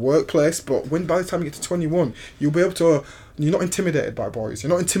 in the workplace, but by the time you get to 21, you'll be able to, you're not intimidated by boys, you're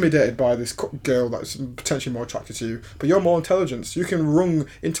not intimidated by this girl that's potentially more attracted to you, but you're more intelligent, so you can run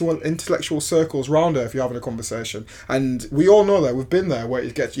into intellectual circles around her if you're having a conversation. And we all know that, we've been there, where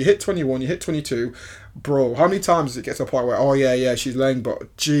you hit 21, you hit 22, bro, how many times does it get to a point where, she's lame,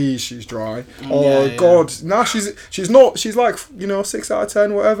 but geez, she's dry. God, nah, she's not, she's like, 6 out of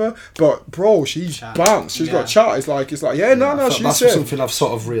 10, whatever, but bro, she's bounced, she's got chat. It's like, she's that's something I've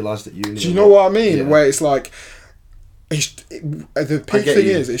sort of realised at uni. Do you know what I mean? Where it's like, the big thing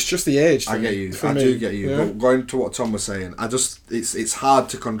is, it's just the age. I get you. I do get you. Yeah. But going to what Tom was saying, it's hard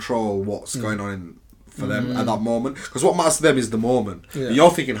to control what's going on for them at that moment. Because what matters to them is the moment. Yeah. And you're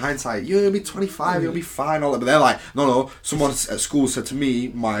thinking hindsight, you'll be 25, you'll be fine, all that. But they're like, no. Someone at school said to me,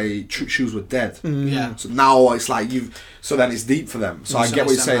 my shoes were dead. Yeah. So now it's like so then it's deep for them. So I get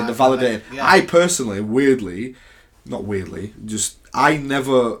what you're saying, the validating. Yeah. I personally, not weirdly, just, I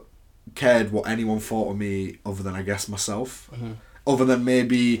never cared what anyone thought of me other than, I guess, myself. Other than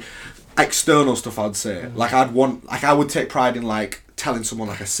maybe external stuff, I'd say. Like, I would take pride in, like, telling someone,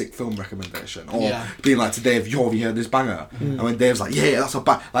 like, a sick film recommendation. Or being like to Dave, yo, have you heard this banger? And when Dave's like, yeah, that's a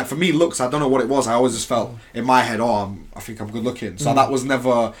bang. Like, for me, looks, I don't know what it was. I always just felt in my head, I think I'm good looking. So that was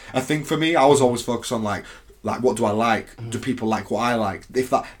never a thing for me. I was always focused on, like, what do I like? Do people like what I like?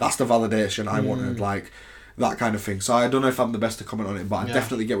 If that's the validation I wanted, like, that kind of thing. So I don't know if I'm the best to comment on it, but I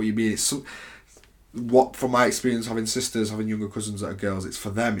definitely get what you mean. It's from my experience, having sisters, having younger cousins that are girls, it's for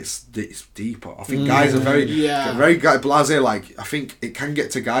them, it's deeper. I think guys are very blasé. Like, I think it can get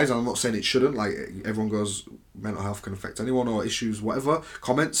to guys, and I'm not saying it shouldn't. Like, everyone goes, mental health can affect anyone, or issues, whatever,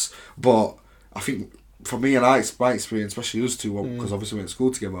 comments. But I think for me and my experience, especially us two, because obviously we went to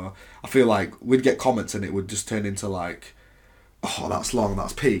school together, I feel like we'd get comments and it would just turn into like, oh, that's long,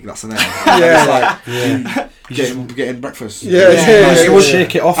 that's peak, that's an end. Getting breakfast. It would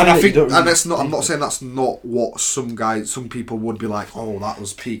shake it off. And I think, and that's not. I'm not saying that's not what some people would be like. Oh, that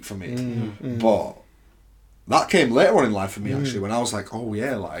was peak for me. But that came later on in life for me actually, when I was like, oh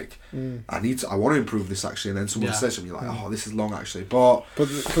yeah, like I want to improve this actually, and then someone says to me like, oh, this is long actually, but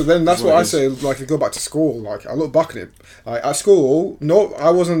then that's what I say. Like, to go back to school, like I look back at it, like at school, no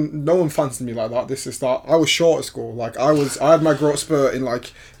one fancied me like that. This is that I was short at school. Like I had my growth spurt in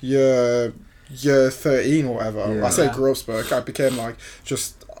like year 13 or whatever. I say growth spurt. I became like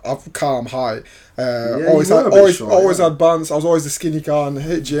just calm height. Always had bands. I was always the skinny guy and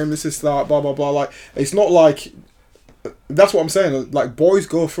hit gym. This is that. Blah blah blah. Like, it's not like. That's what I'm saying. Like, boys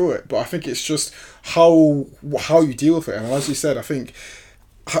go through it, but I think it's just how you deal with it. And as you said, I think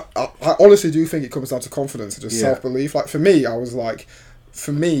I honestly do think it comes down to confidence and just self-belief. Like, for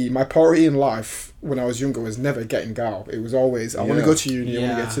me, my priority in life when I was younger was never getting gal. It was always, I want to go to uni, I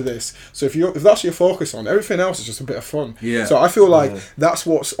want to get to this. So if that's your focus on, everything else is just a bit of fun. So I feel like that's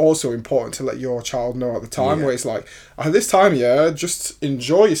what's also important to let your child know at the time, where it's like, at this time, just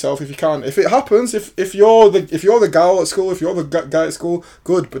enjoy yourself if you can. If it happens, if you're the gal at school, if you're the guy at school,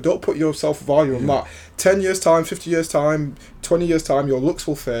 good, but don't put your self-value on that. 10 years time, 50 years time, 20 years time, your looks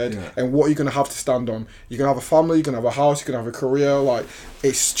will fade, and what you're going to have to stand on. You're going to have a family, you're going to have a house, you're going to have a career. Like,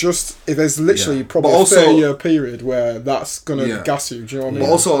 it's just, there's literally probably a 30-year period where that's going to gas you. Do you know what I mean?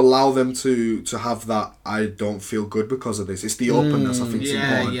 But also allow them to have that, I don't feel good because of this. It's the openness, I think, is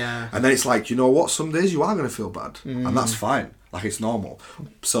important. And then it's like, you know what, some days you are going to feel bad, and that's fine. Like, it's normal.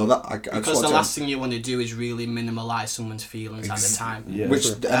 So that because the last thing you want to do is really minimalise someone's feelings at the time.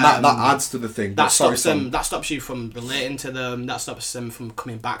 That adds to the thing. That stops you from relating to them. That stops them from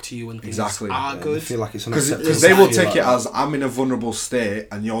coming back to you when things are good. I feel like it's because they will take it as, I'm in a vulnerable state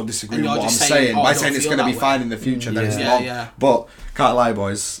and you're disagreeing with what I'm saying by saying it's going to be fine in the future. Then it's not. But can't lie,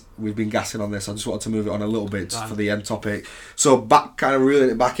 boys. We've been gassing on this. I just wanted to move it on a little bit for the end topic. So kind of reeling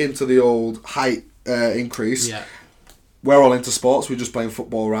it back into the old height increase. We're all into sports. We're just playing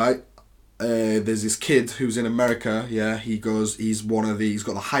football, right? There's this kid who's in America. He's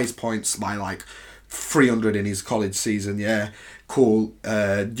got the highest points by like 300 in his college season. Cool.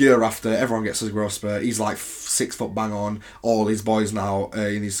 Year after, everyone gets his growth spurt. He's like 6 foot bang on. All his boys now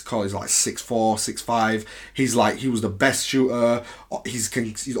in his college like 6'4", 6'5". He's like, he was the best shooter.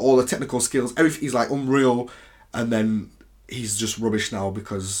 He's all the technical skills. Everything. He's like unreal. And then he's just rubbish now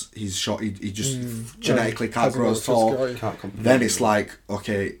because he's short. He just genetically can't grow as tall. Then it's like,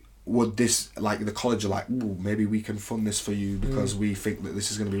 okay, would this, like, the college are like, ooh, maybe we can fund this for you because we think that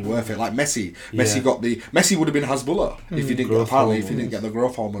this is going to be worth it. Like Messi would have been Hezbollah if he didn't get the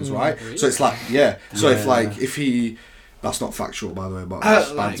growth hormones, right? Really? So it's like, if he. That's not factual, by the way, but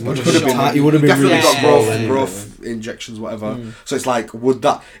he would have been definitely really got growth injections, whatever. So it's like, would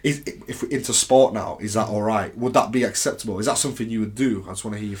that, if we're into sport now, is that all right? Would that be acceptable? Is that something you would do? I just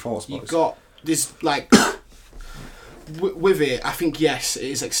want to hear your thoughts. You got this, like, with it. I think yes, it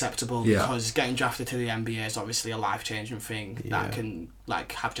is acceptable because getting drafted to the NBA is obviously a life-changing thing that can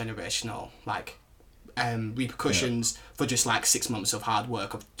like have generational like repercussions for just like 6 months of hard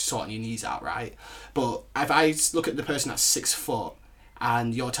work of sorting your knees out, right? But if I look at the person that's 6 foot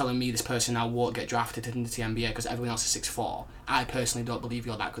and you're telling me this person now won't get drafted into the NBA because everyone else is 6'4", I personally don't believe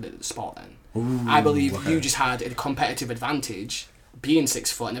you're that good at the sport then. I believe you just had a competitive advantage being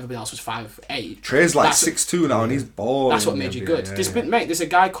 6 foot and everybody else was 5'8". Trey's like That's- 6'2" now, and he's balling. That's what in the made you NBA, good. yeah. There's a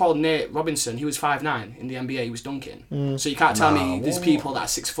guy called Nate Robinson. He was 5'9" in the NBA. He was dunking. So you can't tell me there's people that are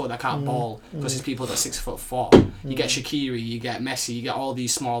 6 foot that can't ball because there's people that are 6'4". You get Shaqiri, you get Messi, you get all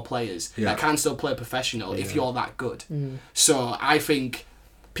these small players that can still play professional if you're that good. So I think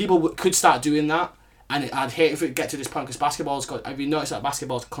people could start doing that. And I'd hate if it get to this point because basketball's got. Have you noticed that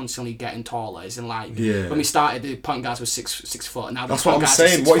basketball's constantly getting taller? As in, like when we started, the point guards were 6 foot. And now That's the what point I'm guards are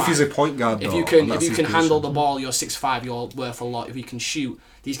saying. What if 6'5". he's a point guard? If though, you can, and if that's you his can handle position? the ball, you're 6'5". You're worth a lot. If you can shoot,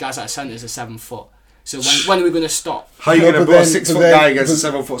 these guys at centers are 7 foot. So when are we going to stop? How are you No, going to but put a then- 6 but foot then- guy against a but-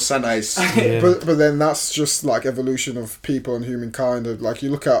 7 foot centre? It's- But then that's just like evolution of people and humankind. Like you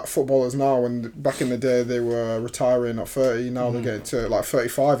look at footballers now, and back in the day they were retiring at 30. Now they're getting to like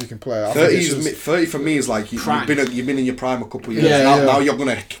 35. You can play. I think 30, it's just- 30 for me is like you've Prime. been in your prime a couple of years. Yeah, now, yeah. now you're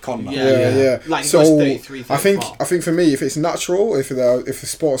gonna kick on now. Yeah. Like, so it goes 33, I think 34. for me, if it's natural, if the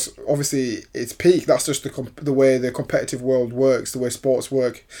sports obviously it's peak, that's just the way the competitive world works, the way sports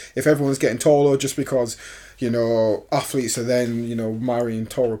work. If everyone's getting taller just because athletes are then marrying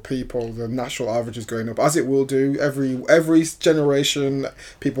taller people, the natural average is going up, as it will do every generation.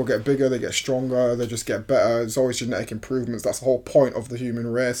 People get bigger, they get stronger, they just get better. There's always genetic improvements. That's the whole point of the human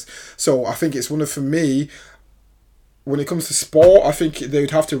race. So I think it's for me, when it comes to sport, I think they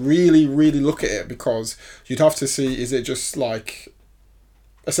would have to really, really look at it, because you'd have to see, is it just like,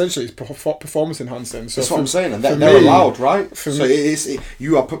 essentially it's performance enhancing. So That's what I'm saying, and for they're me- allowed, right? for So me-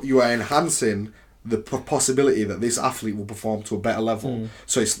 you are enhancing the possibility that this athlete will perform to a better level.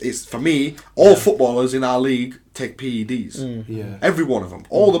 So it's for me, all footballers in our league take PEDs. Yeah. Every one of them.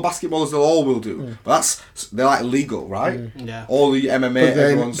 All the basketballers, they all will do. But they're like legal, right? Yeah. All the MMA, But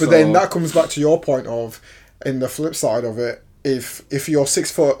then, everyone. but then that comes back to your point of, in the flip side of it, if you're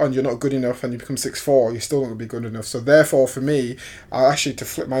 6 foot and you're not good enough and you become 6'4", you're still not going to be good enough. So therefore, for me, to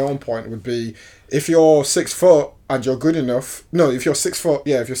flip my own point would be, if you're 6 foot and you're good enough, if you're 6 foot,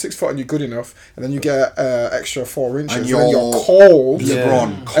 if you're 6 foot and you're good enough, and then you get extra 4 inches, And then you're you're cold. LeBron,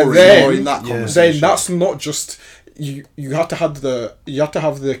 And Curry, then- you're in that yeah. conversation. Then that's not just. You have to have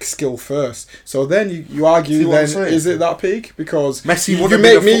the skill first. So then you argue, See what I'm then saying? is it that peak? Because Messi you wouldn't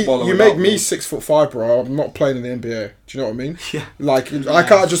make be a me footballer you without make me those. 6'5", bro. I'm not playing in the NBA. Do you know what I mean? Yeah. Like I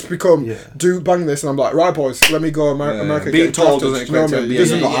can't just become Yeah. bang this and I'm like, right boys, let me go America. Being get tall drafted. doesn't Do you know equate what I to mean? NBA. It You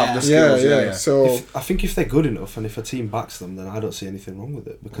doesn't- not have the yeah, skills. yeah. So I think if they're good enough and if a team backs them, then I don't see anything wrong with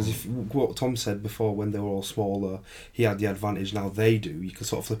it. Because if what Tom said before, when they were all smaller, he had the advantage. Now they do. You can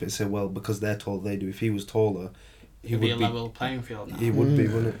sort of flip it and say, well, because they're taller, they do. If he was taller, he It'd be would a be. level playing field now. He would be,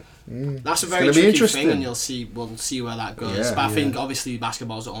 wouldn't it? That's a It's very gonna be tricky interesting. thing, and we'll see where that goes. Yeah. But I Yeah. think obviously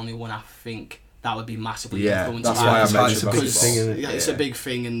basketball's the only one I think that would be massively Yeah, influencing. that's why I It's mentioned a big because, thing, isn't it? yeah, it's a big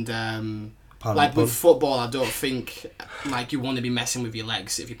thing, and Pardon like the with pun. football, I don't think like you want to be messing with your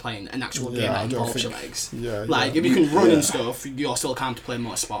legs if you're playing an actual game Yeah, I that don't involves your think- legs. yeah, Like yeah. if you can run Yeah. and stuff, you're still calm to play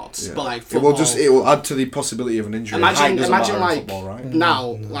more sports. Yeah. But like It football, will add to the possibility of an injury. Height imagine doesn't matter in like football, right?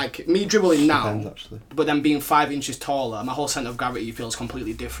 now, like me dribbling now, Depends, actually. but then being 5 inches taller, my whole centre of gravity feels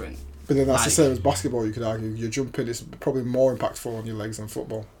completely different. but then that's the like- same as basketball. You could argue your jumping is probably more impactful on your legs than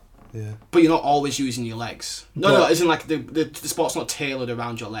football. Yeah. But you're not always using your legs. No, But- as in like the sport's not tailored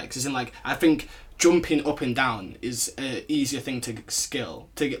around your legs. As in like I think jumping up and down is an easier thing to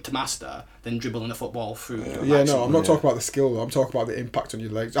get to master than dribbling a football through. Yeah, no, I'm not yeah. talking about the skill. I'm talking about the impact on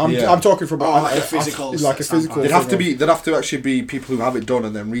your legs. I'm Yeah. talking from like a physical like a physical. standpoint. There'd have to actually be people who have it done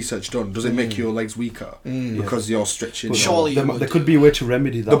and then research done. Does it make your legs weaker because you're stretching? But Surely there, you would there could be a way to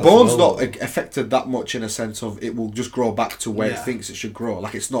remedy that. the as bone's well, not though. affected that much in a sense of it will just grow back to where it Yeah. thinks it should grow.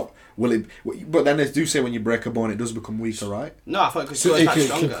 Like it's not. Will it? But then they do say when you break a bone, it does become weaker, right? No, I thought it could So go it back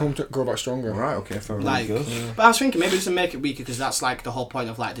can stronger. grow back stronger. Right. Okay. Fair enough. Like, goes. but I was thinking maybe it doesn't make it weaker because that's like the whole point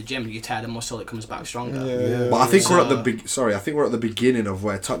of like the gym. You tear the muscle, it comes back stronger. Yeah. But I think we're at the So- big. Sorry, I think we're at the beginning of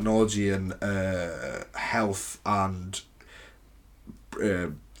where technology and health and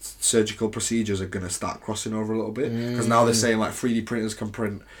surgical procedures are going to start crossing over a little bit because now they're saying like 3D printers can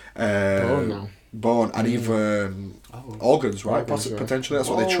print Bone now. bone and even organs, right? Organs, yeah. Potentially, that's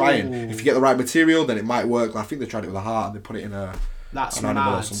what they're trying. If you get the right material, then it might work. I think they tried it with a heart and they put it in That's an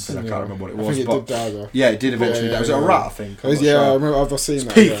animal or mad. something. I Yeah. can't remember what it I was, think it but did die though. yeah, it did eventually. Yeah, die. Was it a yeah. rat? I think. I'm not Yeah, I sure. remember. I've seen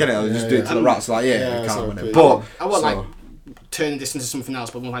that. Peak, yeah. innit? They just Yeah, do it to yeah. the rats. Like, Yeah, you so can't win peak. it. But I want so- like turning this into something else,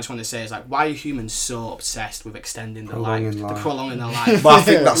 but one thing I just want to say is like, why are humans so obsessed with extending their life, Prolonging life. prolonging their life? But I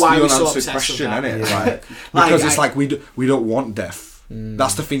think that's Why are the we so unanswered obsessed with question, that? isn't it? Yeah. Like, Like, because it's like we don't want death.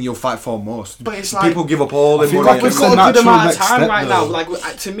 That's the thing you'll fight for most. But it's like people give up all their feel money. like we've it's got the a good natural amount of next time step, right though. now.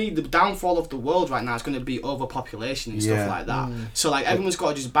 Like to me, the downfall of the world right now is going to be overpopulation and stuff like that. So like everyone's got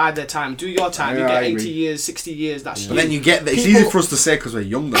to just bide their time, do your time. You Yeah, get I 80 agree. years, 60 years. That's But then you get it's People- easy for us to say because we're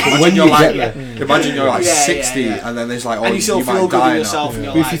young. Though. when Imagine you you're like, get there. imagine you're like Yeah, yeah, 60, yeah. and then there's like, oh, and you still might feel good die in now. yourself. And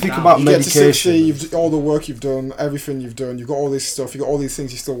you're But if like, you think nah. about You get to 60, medication, you've all the work you've done, everything you've done, you've got all this stuff, you've got all these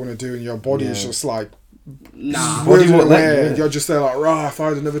things you still want to do, and your body is Yeah. just like Nah. Body withering won't let away. you, yeah. You're just there like, rah, if I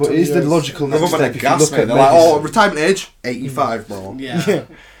had another but 20 it is the years. logical The next government step. If you gas, look mate. at They're like, oh, medicine, retirement age 85, bro. Yeah.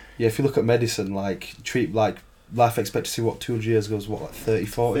 yeah, if you look at medicine, like treat like life expectancy, 200 years ago was like 30,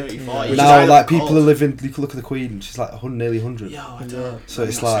 40. 30, 40. Yeah. which is Now, either like people cold. are living. You can look at the Queen; she's like nearly 100. Yo, I Yeah. don't. So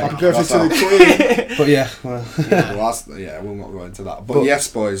it's That's like- Happy birthday to the right. Queen. But yeah, well, We'll not go into that. But, But- yes,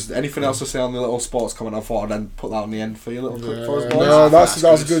 boys. Anything else to say on the little sports comment? I thought I'd then put that on the end for you, little clip for us, boys. No, that's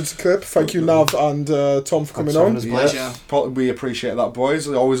That's a good clip. Thank you, Nav and Tom, for coming Thanks for on. having us. Pleasure. We appreciate that, boys.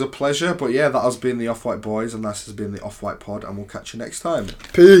 Always a pleasure. But yeah, that has been the Off-White Boys, and this has been the Off-White Pod, and we'll catch you next time.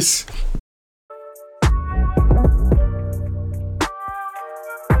 Peace.